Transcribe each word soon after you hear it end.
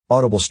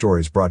Audible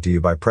Stories brought to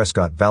you by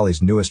Prescott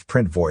Valley's newest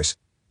print voice,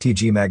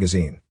 TG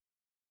Magazine.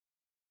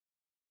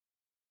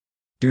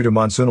 Due to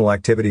monsoonal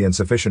activity and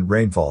sufficient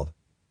rainfall,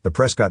 the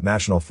Prescott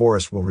National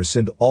Forest will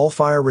rescind all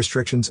fire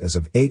restrictions as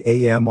of 8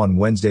 a.m. on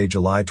Wednesday,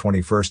 July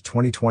 21,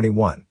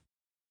 2021.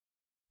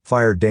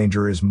 Fire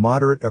danger is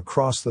moderate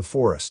across the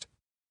forest.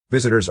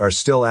 Visitors are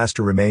still asked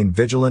to remain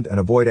vigilant and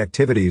avoid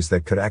activities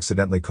that could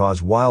accidentally cause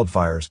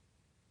wildfires.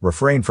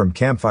 Refrain from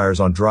campfires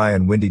on dry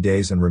and windy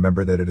days and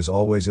remember that it is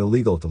always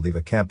illegal to leave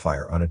a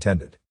campfire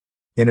unattended.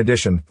 In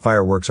addition,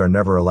 fireworks are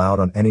never allowed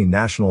on any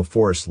national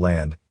forest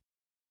land.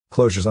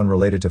 Closures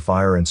unrelated to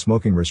fire and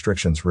smoking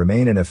restrictions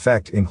remain in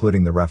effect,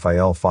 including the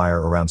Raphael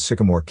Fire around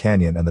Sycamore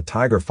Canyon and the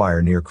Tiger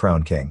Fire near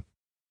Crown King.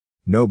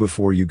 Know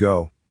before you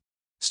go.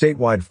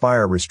 Statewide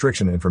fire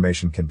restriction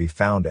information can be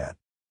found at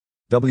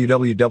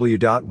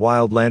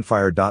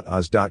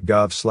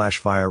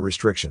www.wildlandfire.oz.gov/fire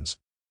restrictions.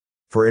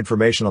 For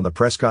information on the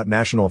Prescott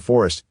National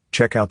Forest,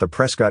 check out the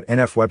Prescott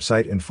NF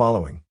website and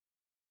following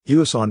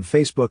us on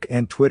Facebook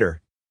and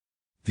Twitter.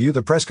 View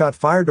the Prescott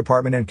Fire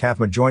Department and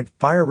CAFMA Joint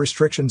Fire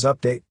Restrictions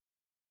Update.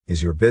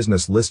 Is your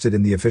business listed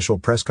in the official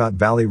Prescott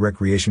Valley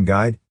Recreation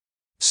Guide?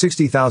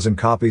 60,000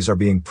 copies are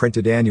being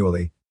printed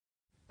annually.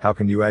 How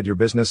can you add your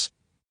business?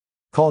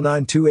 Call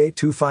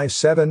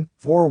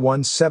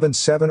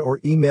 928-257-4177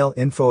 or email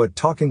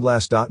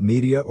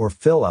info@talkingglass.media or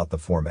fill out the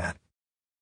format.